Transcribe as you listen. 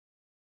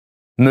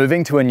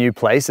Moving to a new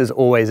place is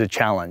always a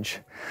challenge.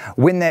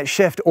 When that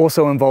shift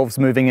also involves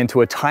moving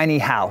into a tiny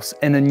house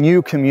in a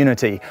new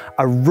community,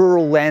 a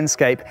rural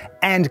landscape,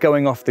 and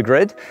going off the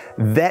grid,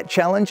 that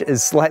challenge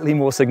is slightly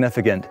more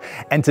significant.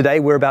 And today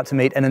we're about to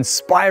meet an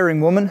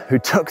inspiring woman who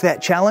took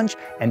that challenge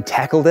and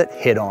tackled it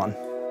head on.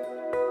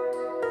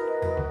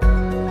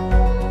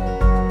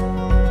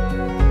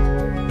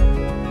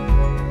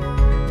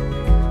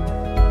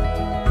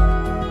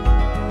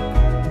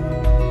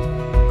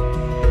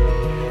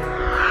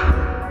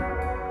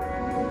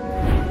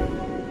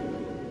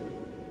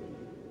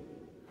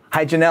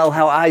 Hi Janelle,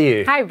 how are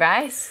you? Hi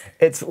Bryce.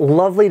 It's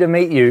lovely to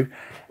meet you,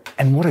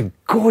 and what a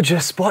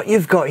gorgeous spot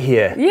you've got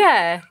here.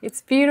 Yeah,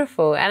 it's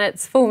beautiful and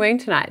it's full moon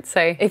tonight,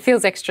 so it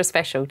feels extra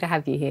special to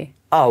have you here.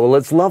 Oh, well,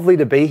 it's lovely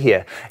to be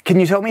here. Can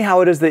you tell me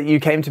how it is that you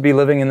came to be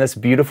living in this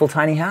beautiful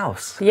tiny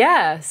house?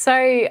 Yeah,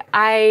 so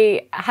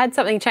I had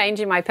something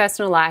change in my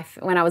personal life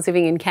when I was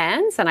living in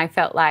Cairns, and I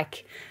felt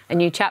like a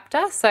new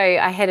chapter. So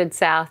I headed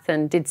south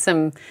and did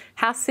some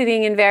house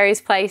sitting in various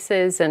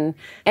places and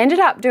ended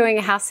up doing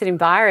a house sit in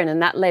Byron,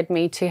 and that led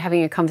me to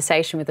having a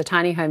conversation with a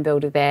tiny home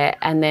builder there.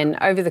 And then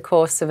over the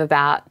course of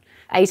about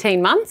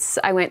 18 months,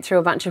 I went through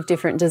a bunch of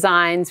different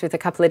designs with a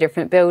couple of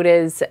different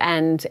builders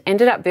and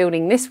ended up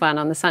building this one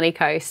on the sunny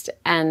coast.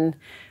 And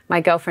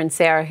my girlfriend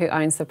Sarah, who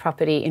owns the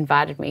property,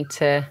 invited me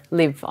to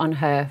live on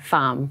her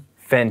farm.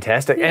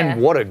 Fantastic. Yeah.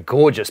 And what a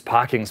gorgeous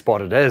parking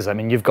spot it is. I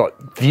mean, you've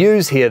got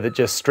views here that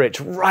just stretch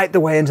right the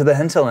way into the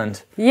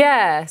hinterland.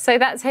 Yeah, so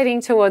that's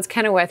heading towards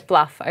Kenilworth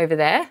Bluff over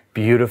there.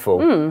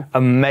 Beautiful.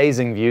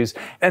 Amazing views.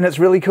 And it's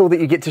really cool that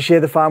you get to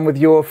share the farm with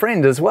your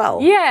friend as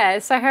well. Yeah,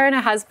 so her and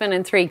her husband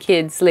and 3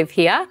 kids live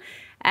here.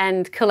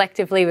 And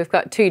collectively we've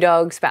got 2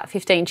 dogs, about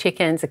 15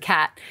 chickens, a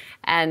cat,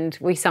 and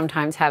we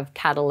sometimes have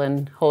cattle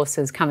and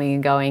horses coming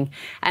and going.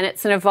 And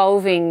it's an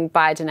evolving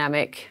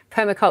biodynamic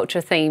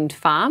permaculture themed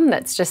farm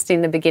that's just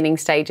in the beginning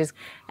stages.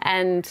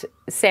 And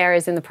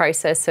Sarah's in the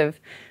process of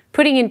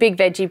putting in big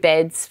veggie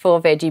beds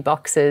for veggie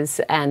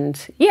boxes.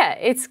 And yeah,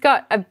 it's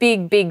got a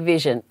big, big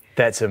vision.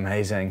 That's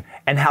amazing.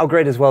 And how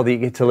great as well that you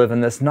get to live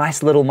in this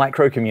nice little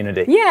micro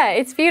community. Yeah,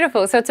 it's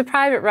beautiful. So it's a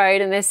private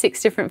road and there's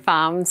 6 different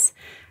farms,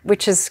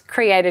 which has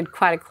created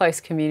quite a close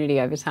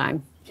community over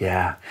time.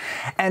 Yeah.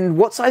 And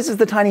what size is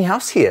the tiny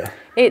house here?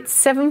 It's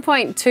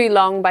 7.2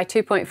 long by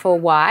 2.4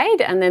 wide,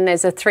 and then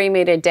there's a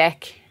 3-metre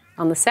deck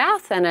on the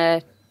south and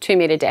a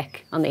 2-metre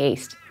deck on the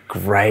east.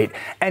 Great.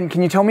 And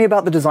can you tell me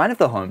about the design of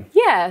the home?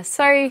 Yeah,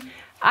 so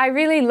I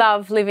really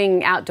love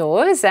living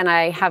outdoors, and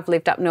I have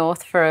lived up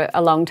north for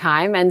a long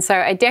time, and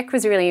so a deck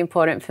was really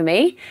important for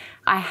me.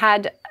 I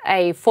had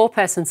a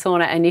 4-person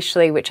sauna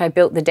initially, which I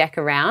built the deck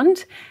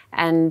around,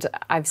 and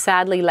I've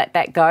sadly let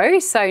that go.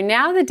 So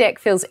now the deck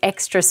feels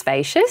extra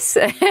spacious.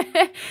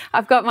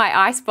 I've got my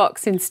ice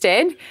box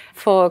instead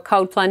for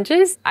cold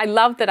plunges. I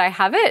love that I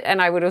have it,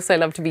 and I would also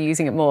love to be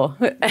using it more.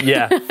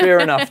 Yeah, fair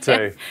enough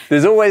too.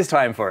 There's always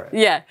time for it.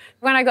 Yeah.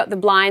 When I got the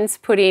blinds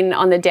put in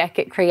on the deck,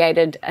 it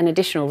created an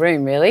additional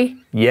room, really.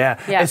 Yeah,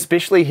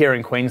 especially here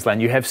in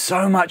Queensland. You have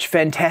so much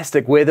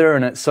fantastic weather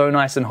and it's so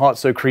nice and hot,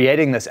 so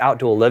creating this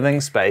outdoor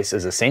living space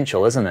is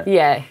essential, isn't it?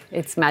 Yeah,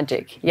 it's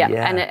magic. Yeah,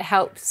 and it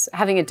helps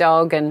having a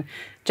dog and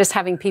just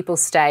having people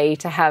stay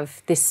to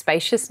have this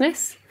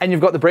spaciousness. And you've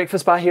got the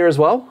breakfast bar here as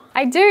well?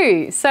 I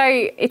do. So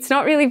it's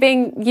not really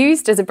being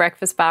used as a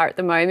breakfast bar at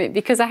the moment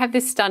because I have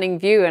this stunning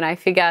view, and I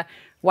figure,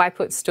 why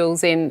put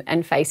stools in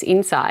and face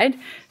inside?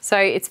 So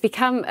it's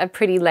become a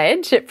pretty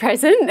ledge at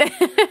present.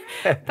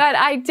 But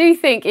I do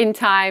think in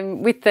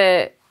time, with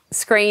the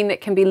screen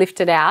that can be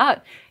lifted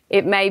out,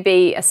 it may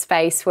be a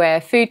space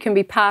where food can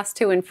be passed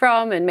to and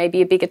from, and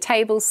maybe a bigger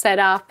table set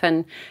up.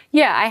 And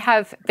yeah, I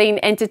have been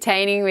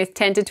entertaining with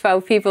 10 to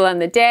 12 people on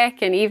the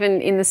deck, and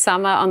even in the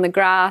summer on the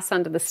grass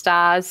under the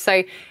stars.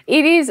 So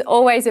it is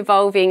always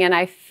evolving, and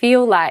I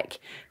feel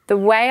like the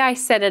way I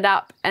set it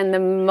up and the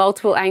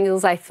multiple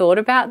angles I thought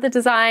about the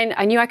design,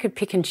 I knew I could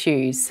pick and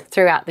choose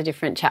throughout the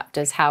different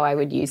chapters how I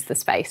would use the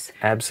space.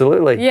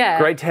 Absolutely. Yeah.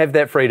 Great to have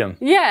that freedom.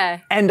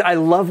 Yeah. And I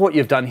love what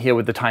you've done here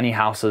with the tiny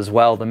house as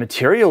well. The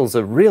materials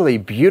are really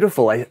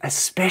beautiful. I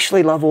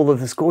especially love all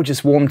of this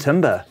gorgeous warm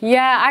timber.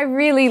 Yeah, I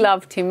really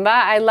love timber.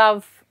 I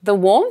love the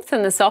warmth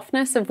and the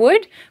softness of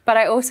wood, but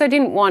I also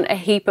didn't want a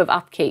heap of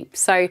upkeep.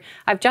 So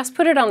I've just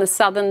put it on the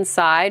southern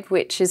side,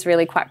 which is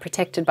really quite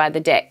protected by the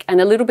deck,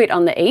 and a little bit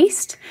on the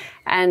east.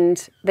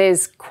 And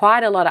there's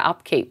quite a lot of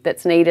upkeep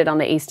that's needed on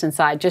the eastern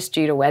side just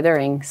due to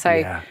weathering.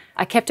 So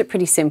I kept it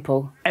pretty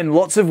simple. And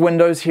lots of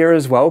windows here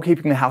as well,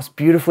 keeping the house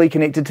beautifully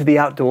connected to the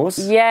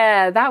outdoors.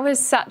 Yeah, that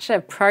was such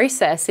a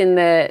process in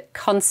the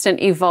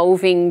constant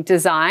evolving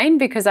design,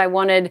 because I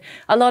wanted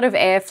a lot of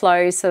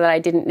airflow so that I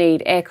didn't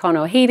need aircon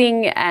or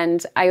heating.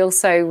 And I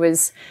also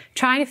was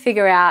trying to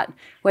figure out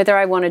whether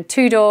I wanted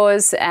 2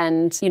 doors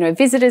and, you know,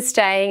 visitors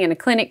staying in a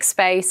clinic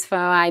space for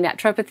my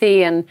naturopathy.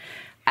 And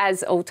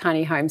as all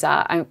tiny homes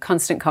are, a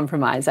constant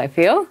compromise, I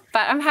feel.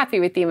 But I'm happy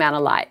with the amount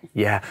of light.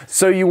 Yeah.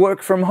 So you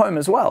work from home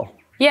as well?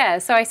 Yeah,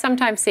 so I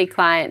sometimes see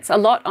clients a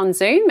lot on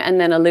Zoom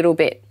and then a little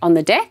bit on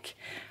the deck.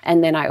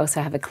 And then I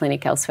also have a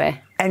clinic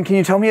elsewhere. And can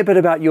you tell me a bit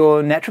about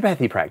your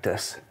naturopathy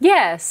practice?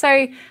 Yeah,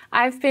 so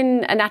I've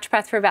been a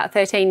naturopath for about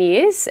 13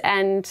 years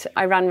and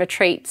I run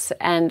retreats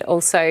and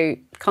also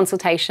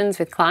consultations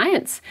with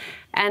clients.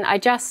 And I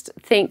just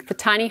think the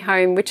tiny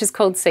home, which is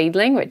called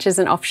Seedling, which is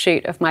an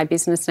offshoot of my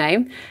business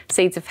name,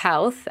 Seeds of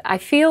Health, I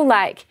feel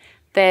like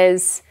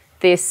there's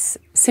this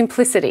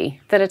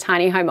simplicity that a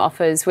tiny home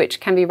offers, which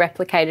can be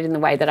replicated in the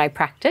way that I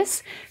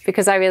practice,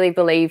 because I really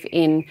believe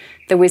in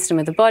the wisdom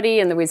of the body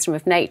and the wisdom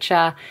of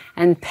nature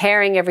and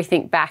paring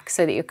everything back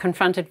so that you're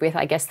confronted with,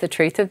 I guess, the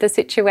truth of the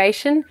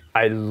situation.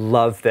 I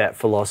love that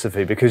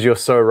philosophy because you're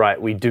so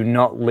right. We do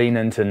not lean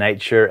into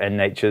nature and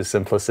nature's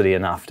simplicity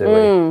enough, do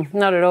we?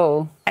 Not at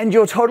all. And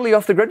you're totally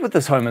off the grid with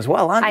this home as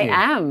well, aren't you?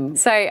 I am.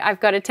 So I've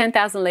got a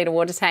 10,000 litre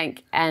water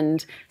tank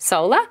and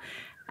solar.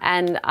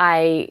 And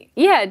I,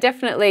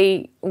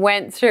 definitely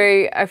went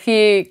through a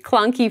few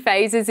clunky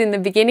phases in the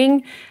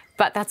beginning,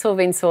 but that's all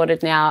been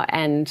sorted now.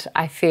 And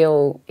I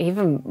feel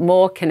even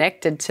more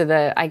connected to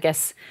the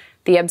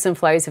ebbs and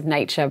flows of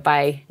nature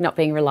by not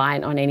being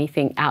reliant on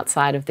anything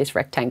outside of this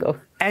rectangle.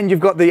 And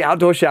you've got the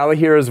outdoor shower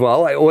here as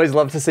well. I always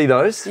love to see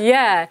those.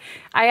 Yeah,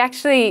 I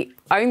actually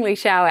only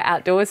shower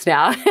outdoors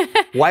now.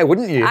 Why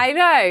wouldn't you? I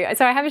know.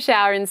 So I have a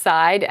shower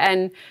inside,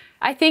 and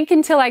I think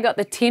until I got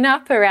the tin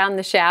up around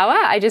the shower,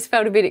 I just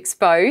felt a bit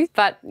exposed.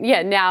 But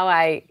yeah, now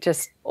I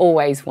just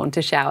always want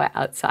to shower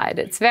outside.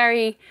 It's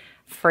very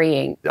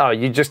freeing. Oh,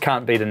 you just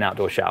can't beat an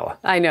outdoor shower.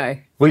 I know.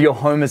 Well, your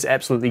home is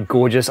absolutely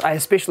gorgeous. I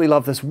especially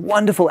love this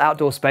wonderful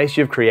outdoor space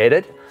you've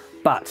created,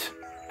 but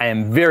I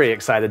am very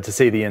excited to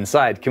see the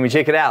inside. Can we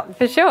check it out?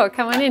 For sure,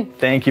 come on in.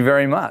 Thank you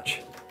very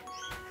much.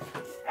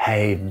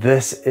 Hey,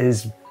 this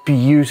is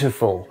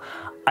beautiful.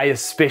 I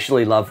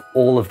especially love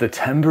all of the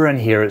timber in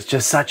here. It's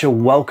just such a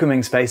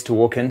welcoming space to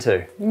walk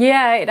into.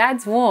 Yeah, it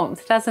adds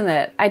warmth, doesn't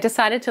it? I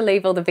decided to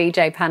leave all the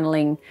VJ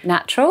paneling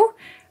natural,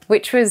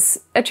 which was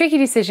a tricky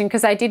decision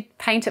because I did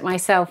paint it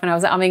myself and I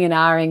was umming and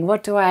ahhing.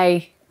 What do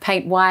I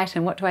paint white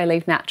and what do I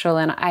leave natural?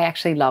 And I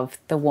actually love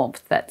the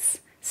warmth that's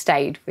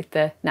stayed with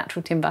the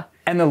natural timber.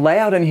 And the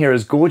layout in here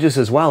is gorgeous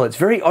as well. It's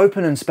very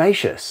open and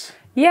spacious.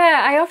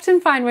 Yeah, I often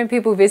find when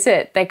people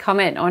visit, they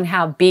comment on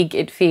how big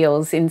it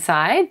feels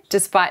inside,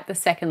 despite the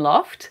second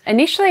loft.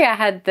 Initially, I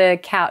had the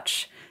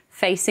couch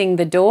facing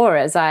the door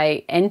as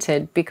I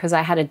entered because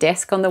I had a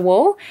desk on the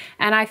wall.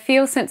 And I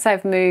feel since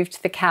I've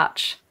moved the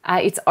couch,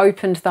 it's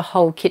opened the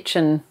whole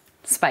kitchen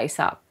space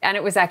up. And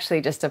it was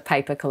actually just a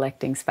paper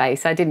collecting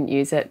space. I didn't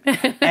use it.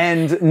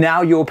 And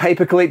now your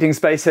paper collecting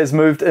space has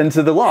moved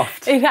into the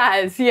loft. It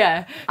has,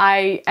 yeah.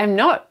 I am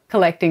not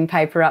collecting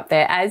paper up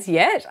there as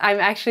yet. I'm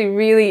actually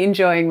really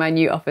enjoying my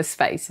new office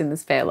space in the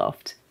spare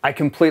loft. I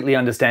completely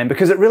understand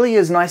because it really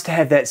is nice to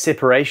have that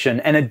separation,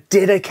 and a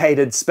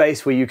dedicated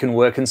space where you can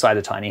work inside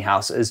a tiny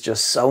house is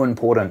just so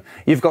important.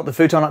 You've got the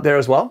futon up there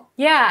as well?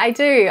 Yeah, I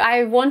do.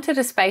 I wanted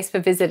a space for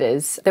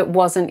visitors that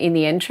wasn't in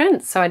the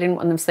entrance, so I didn't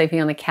want them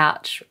sleeping on the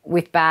couch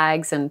with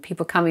bags and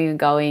people coming and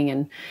going.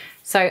 And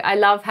so I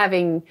love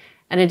having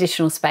an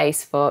additional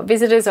space for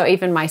visitors or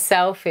even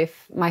myself.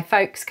 If my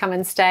folks come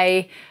and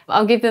stay,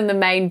 I'll give them the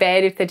main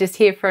bed if they're just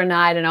here for a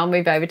night and I'll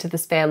move over to the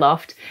spare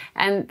loft.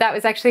 And that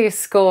was actually a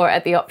score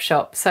at the op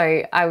shop.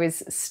 So I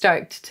was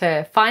stoked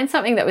to find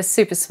something that was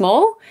super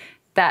small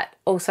that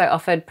also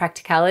offered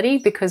practicality,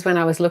 because when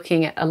I was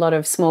looking at a lot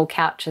of small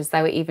couches,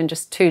 they were even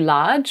just too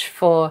large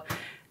for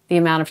the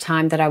amount of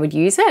time that I would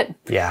use it.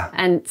 Yeah.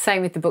 And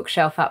same with the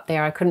bookshelf up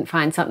there. I couldn't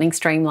find something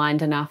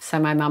streamlined enough. So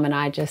my mum and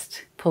I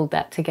just pulled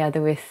that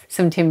together with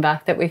some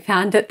timber that we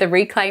found at the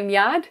reclaim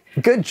yard.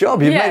 Good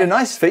job. You've made a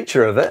nice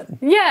feature of it.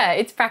 Yeah,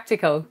 it's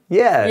practical.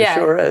 Yeah, it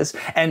sure is.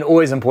 And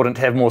always important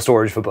to have more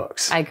storage for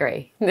books. I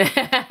agree.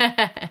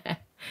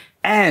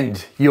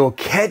 And your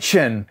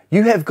kitchen.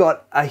 You have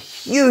got a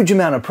huge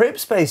amount of prep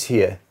space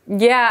here.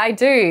 Yeah, I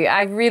do.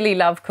 I really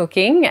love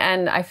cooking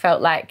and I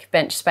felt like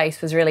bench space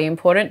was really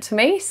important to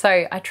me.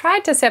 So I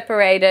tried to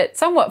separate it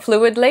somewhat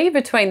fluidly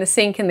between the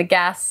sink and the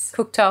gas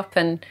cooktop,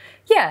 and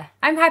yeah,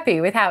 I'm happy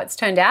with how it's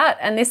turned out.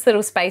 And this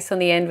little space on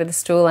the end with a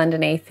stool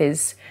underneath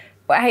is,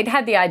 I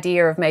had the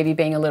idea of maybe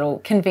being a little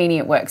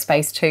convenient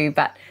workspace too,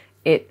 but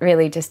it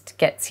really just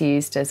gets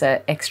used as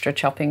an extra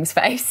chopping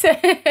space.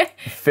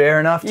 Fair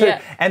enough too.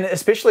 Yeah. And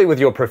especially with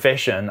your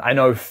profession, I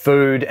know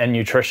food and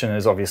nutrition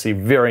is obviously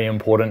very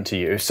important to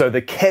you. So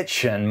the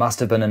kitchen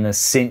must have been an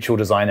essential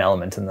design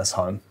element in this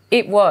home.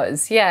 It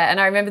was, yeah. And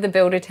I remember the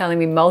builder telling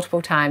me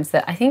multiple times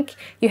that I think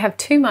you have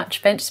too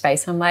much bench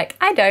space. I'm like,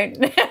 I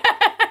don't.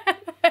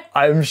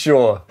 I'm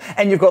sure.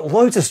 And you've got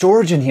loads of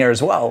storage in here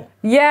as well.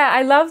 Yeah,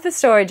 I love the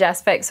storage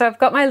aspect. So I've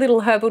got my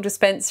little herbal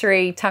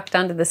dispensary tucked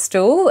under the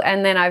stool,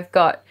 and then I've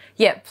got,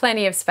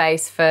 plenty of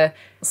space for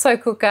slow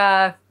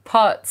cooker,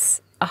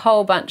 pots, a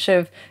whole bunch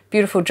of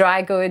beautiful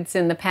dry goods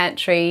in the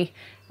pantry,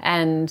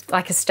 and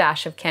like a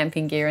stash of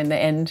camping gear in the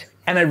end.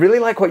 And I really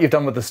like what you've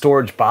done with the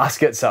storage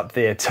baskets up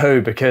there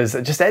too, because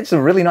it just adds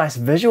a really nice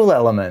visual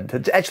element.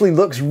 It actually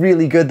looks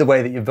really good the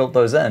way that you've built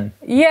those in.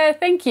 Yeah,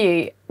 thank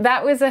you.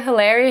 That was a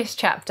hilarious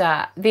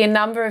chapter. The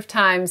number of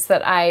times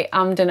that I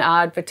ummed and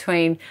ahed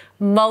between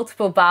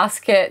multiple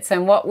baskets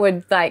and what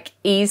would like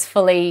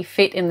easily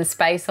fit in the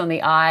space on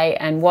the eye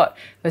and what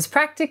was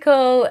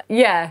practical.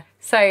 Yeah,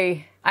 so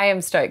I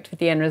am stoked with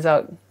the end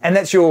result. And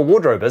that's your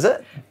wardrobe, is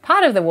it?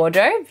 Part of the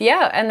wardrobe,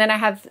 yeah. And then I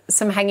have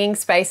some hanging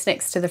space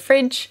next to the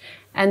fridge.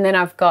 And then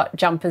I've got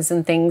jumpers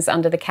and things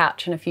under the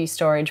couch and a few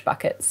storage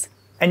buckets.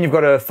 And you've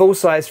got a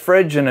full-size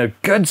fridge and a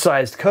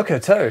good-sized cooker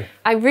too.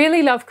 I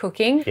really love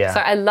cooking, yeah. So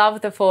I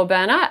love the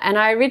 4-burner. And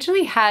I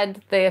originally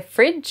had the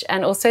fridge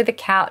and also the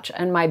couch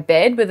and my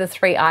bed were the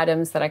 3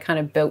 items that I kind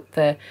of built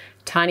the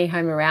tiny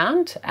home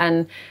around.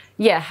 And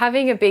yeah,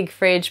 having a big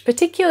fridge,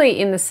 particularly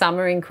in the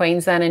summer in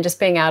Queensland, and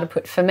just being able to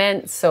put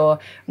ferments or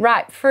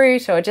ripe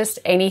fruit or just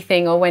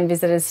anything, or when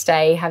visitors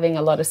stay, having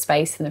a lot of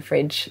space in the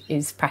fridge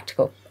is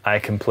practical. I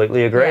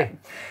completely agree. Yeah.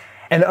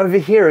 And over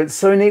here, it's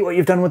so neat what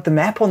you've done with the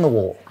map on the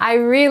wall. I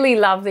really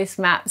love this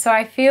map. So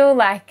I feel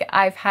like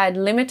I've had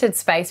limited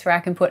space where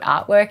I can put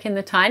artwork in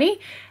the tiny,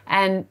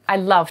 and I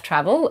love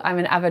travel. I'm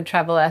an avid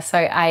traveler, so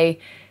I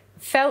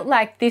felt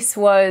like this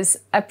was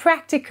a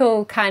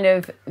practical kind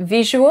of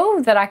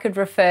visual that I could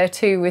refer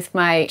to with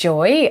my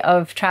joy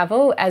of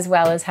travel, as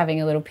well as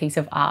having a little piece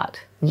of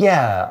art.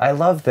 Yeah, I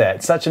love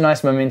that. Such a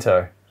nice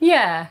memento.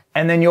 Yeah.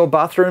 And then your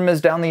bathroom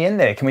is down the end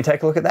there. Can we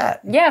take a look at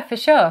that? Yeah, for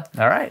sure.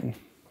 All right.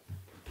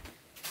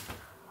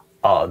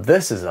 Oh,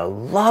 this is a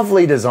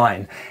lovely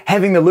design.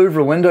 Having the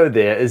louvre window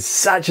there is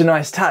such a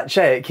nice touch,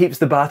 eh? It keeps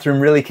the bathroom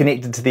really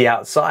connected to the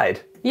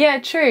outside. Yeah,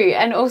 true.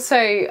 And also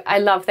I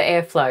love the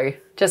airflow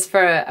just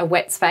for a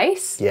wet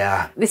space.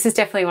 Yeah. This is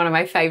definitely one of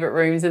my favourite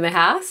rooms in the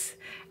house.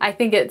 I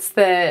think it's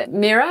the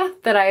mirror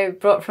that I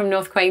brought from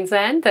North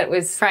Queensland that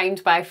was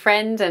framed by a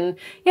friend, and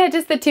yeah,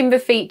 just the timber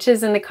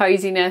features and the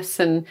coziness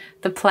and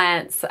the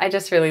plants. I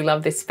just really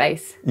love this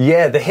space.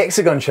 Yeah, the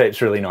hexagon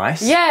shape's really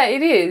nice. Yeah,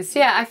 it is.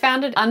 Yeah, I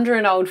found it under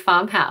an old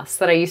farmhouse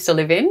that I used to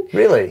live in.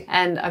 Really?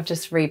 And I've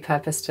just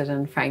repurposed it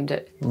and framed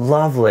it.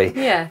 Lovely.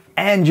 Yeah.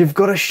 And you've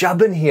got a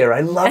shub in here.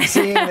 I love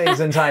seeing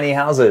these in tiny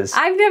houses.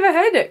 I've never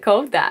heard it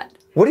called that.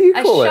 What do you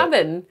call it? A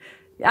shubbin.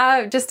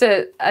 Just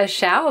a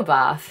shower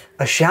bath.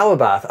 A shower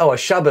bath. Oh, a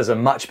shub is a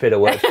much better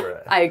word for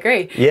it. I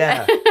agree.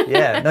 Yeah,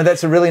 yeah. No,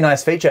 that's a really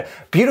nice feature.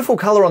 Beautiful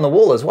colour on the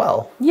wall as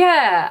well.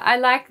 Yeah, I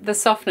like the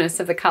softness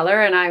of the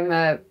colour, and I'm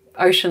a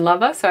ocean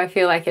lover, so I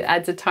feel like it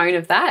adds a tone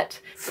of that.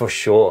 For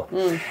sure.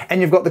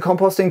 And you've got the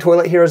composting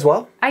toilet here as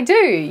well? I do,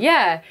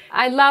 yeah.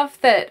 I love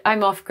that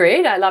I'm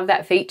off-grid. I love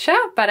that feature,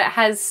 but it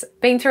has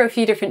been through a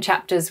few different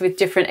chapters with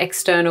different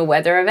external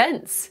weather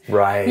events.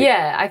 Right.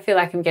 Yeah, I feel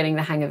like I'm getting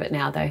the hang of it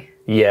now though.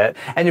 Yeah.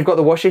 And you've got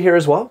the washer here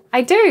as well?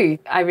 I do.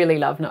 I really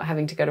love not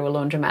having to go to a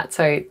laundromat,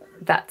 so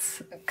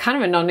that's kind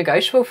of a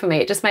non-negotiable for me.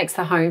 It just makes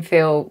the home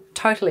feel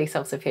totally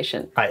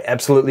self-sufficient. I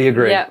absolutely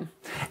agree. Yeah.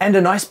 And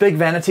a nice big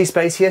vanity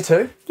space here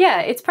too?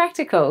 Yeah, it's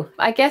practical.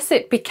 I guess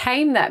it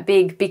became that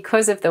big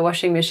because of the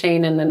washing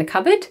machine and then the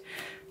cupboard.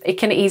 It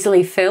can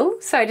easily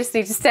fill, so I just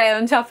need to stay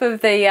on top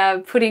of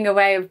the putting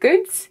away of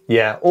goods.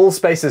 Yeah, all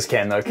spaces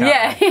can though,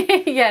 can't they?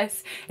 Yeah,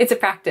 yes, it's a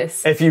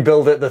practice. If you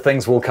build it, the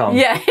things will come.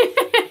 Yeah.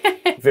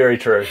 Very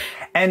true.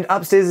 And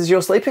upstairs is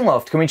your sleeping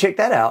loft. Can we check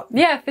that out?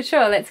 Yeah, for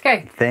sure. Let's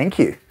go. Thank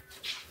you.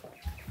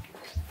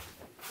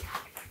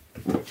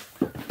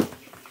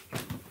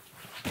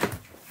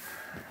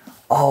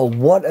 Oh,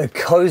 what a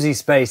cozy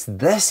space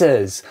this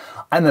is.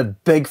 I'm a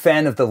big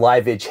fan of the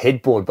live edge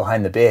headboard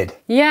behind the bed.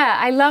 Yeah,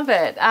 I love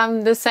it.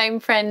 The same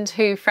friend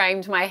who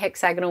framed my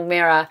hexagonal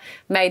mirror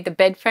made the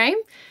bed frame,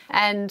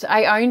 and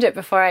I owned it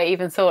before I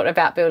even thought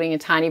about building a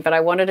tiny, but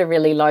I wanted a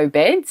really low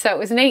bed. So it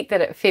was neat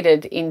that it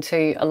fitted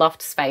into a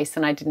loft space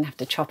and I didn't have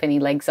to chop any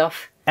legs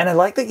off. And I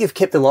like that you've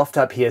kept the loft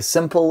up here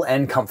simple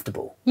and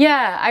comfortable.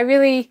 Yeah, I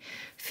really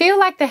feel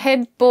like the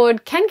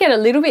headboard can get a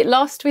little bit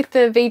lost with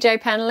the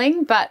VJ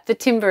paneling, but the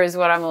timber is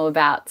what I'm all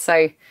about.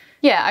 So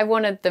yeah, I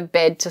wanted the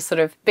bed to sort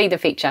of be the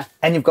feature.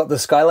 And you've got the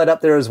skylight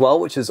up there as well,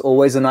 which is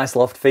always a nice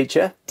loft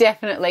feature.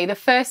 Definitely. The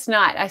first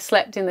night I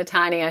slept in the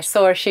tiny, I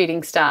saw a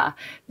shooting star.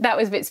 That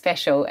was a bit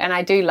special, and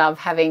I do love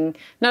having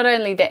not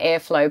only the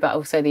airflow but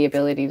also the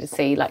ability to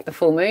see like the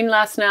full moon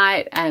last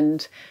night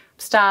and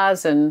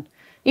stars, and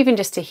even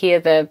just to hear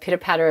the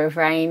pitter-patter of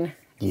rain.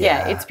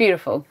 Yeah, it's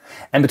beautiful.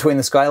 And between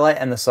the skylight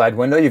and the side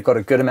window, you've got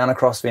a good amount of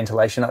cross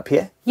ventilation up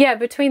here? Yeah,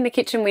 between the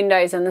kitchen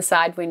windows and the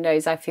side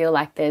windows, I feel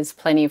like there's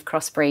plenty of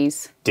cross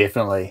breeze.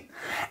 Definitely.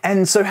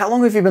 And so how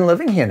long have you been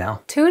living here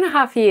now?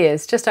 2.5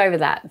 years, just over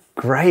that.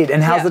 Great.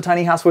 And how's the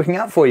tiny house working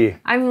out for you?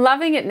 I'm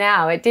loving it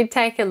now. It did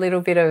take a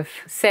little bit of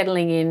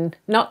settling in,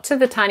 not to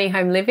the tiny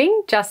home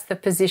living, just the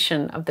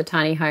position of the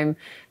tiny home.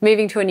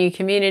 Moving to a new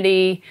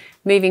community,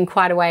 moving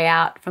quite a way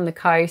out from the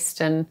coast,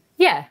 and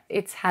yeah,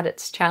 it's had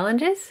its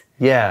challenges.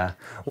 Yeah.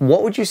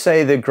 What would you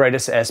say the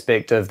greatest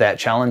aspect of that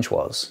challenge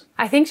was?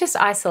 I think just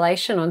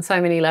isolation on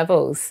so many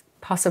levels,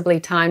 possibly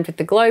timed with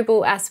the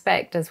global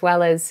aspect as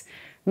well as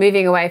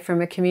moving away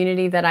from a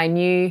community that I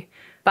knew.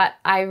 But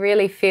I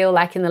really feel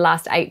like in the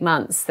last 8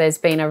 months, there's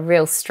been a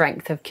real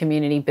strength of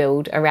community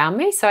build around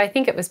me. So I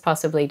think it was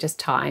possibly just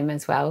time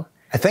as well.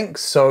 I think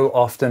so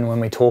often when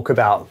we talk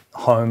about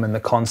home and the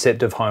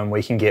concept of home,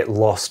 we can get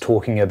lost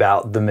talking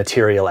about the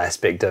material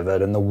aspect of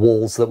it and the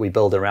walls that we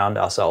build around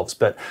ourselves.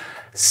 But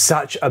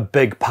such a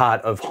big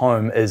part of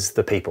home is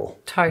the people.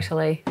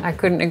 Totally. I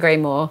couldn't agree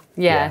more.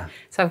 Yeah.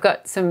 So I've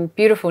got some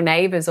beautiful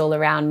neighbours all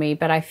around me,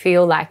 but I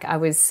feel like I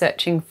was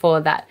searching for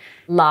that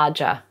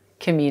larger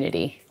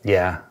community.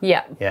 Yeah.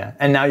 Yeah. Yeah.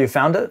 And now you've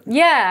found it?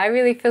 Yeah, I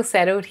really feel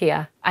settled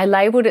here. I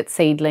labelled it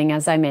seedling,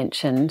 as I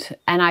mentioned,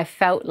 and I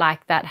felt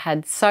like that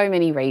had so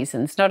many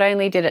reasons. Not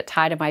only did it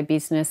tie to my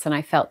business and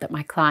I felt that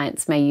my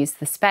clients may use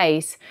the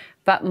space,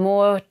 but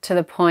more to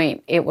the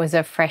point, it was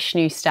a fresh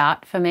new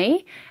start for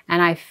me.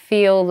 And I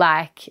feel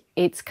like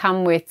it's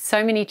come with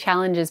so many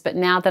challenges, but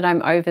now that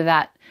I'm over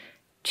that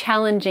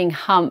challenging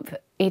hump,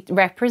 it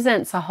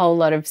represents a whole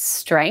lot of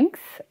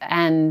strength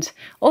and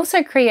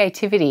also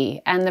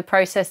creativity, and the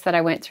process that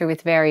I went through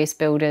with various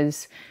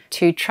builders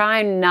to try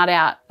and nut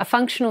out a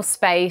functional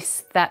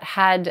space that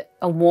had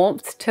a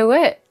warmth to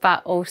it,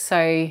 but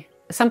also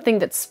something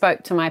that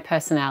spoke to my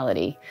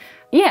personality.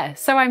 Yeah,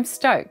 so I'm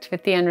stoked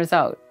with the end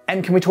result.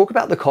 And can we talk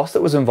about the cost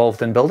that was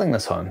involved in building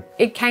this home?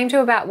 It came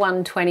to about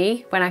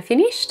 $120 when I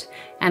finished,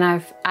 and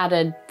I've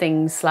added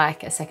things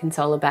like a second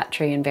solar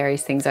battery and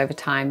various things over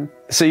time.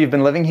 So you've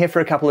been living here for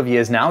a couple of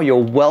years now, you're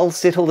well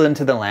settled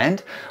into the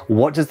land.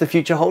 What does the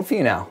future hold for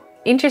you now?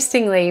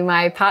 Interestingly,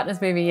 my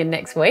partner's moving in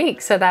next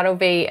week, so that'll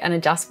be an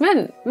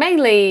adjustment,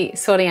 mainly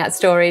sorting out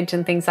storage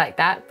and things like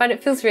that, but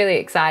it feels really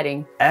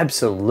exciting.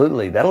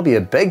 Absolutely, that'll be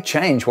a big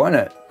change, won't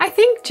it? I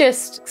think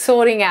just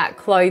sorting out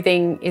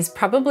clothing is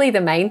probably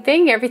the main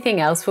thing. Everything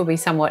else will be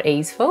somewhat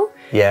easeful.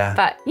 Yeah.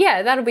 But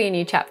yeah, that'll be a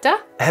new chapter.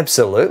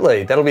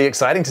 Absolutely, that'll be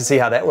exciting to see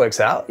how that works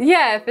out.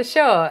 Yeah, for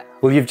sure.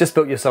 Well, you've just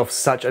built yourself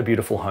such a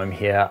beautiful home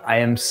here. I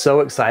am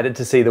so excited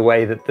to see the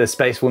way that the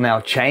space will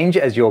now change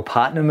as your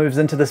partner moves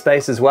into the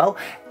space as well.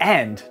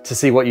 And to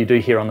see what you do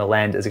here on the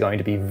land is going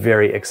to be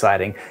very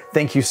exciting.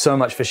 Thank you so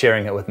much for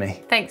sharing it with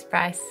me. Thanks,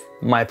 Bryce.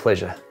 My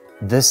pleasure.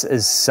 This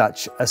is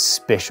such a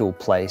special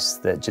place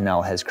that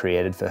Janelle has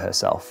created for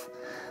herself.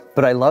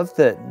 But I love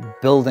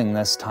that building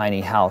this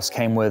tiny house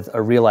came with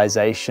a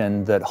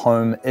realization that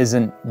home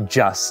isn't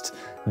just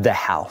the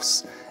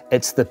house.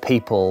 It's the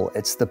people,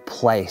 it's the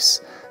place.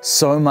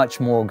 So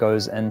much more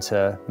goes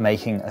into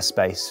making a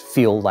space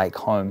feel like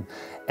home.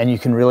 And you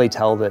can really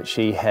tell that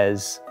she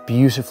has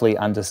beautifully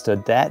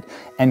understood that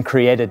and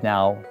created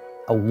now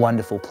a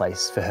wonderful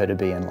place for her to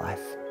be in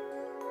life.